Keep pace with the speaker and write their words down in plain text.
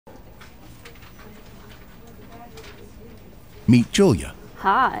Meet Julia.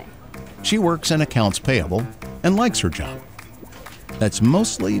 Hi. She works in accounts payable and likes her job. That's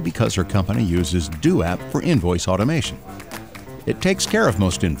mostly because her company uses Dooap for invoice automation. It takes care of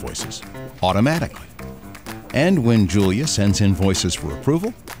most invoices automatically. And when Julia sends invoices for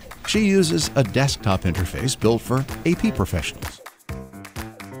approval, she uses a desktop interface built for AP professionals.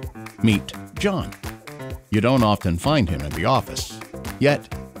 Meet John. You don't often find him in the office,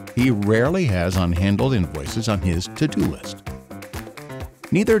 yet he rarely has unhandled invoices on his to-do list.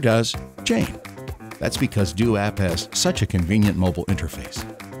 Neither does Jane. That's because Dooap has such a convenient mobile interface.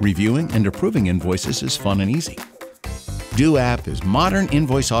 Reviewing and approving invoices is fun and easy. Dooap is modern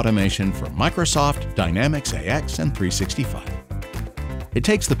invoice automation for Microsoft Dynamics AX and 365. It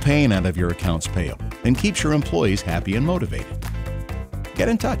takes the pain out of your accounts payable and keeps your employees happy and motivated. Get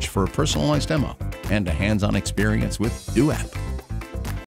in touch for a personalized demo and a hands-on experience with Dooap.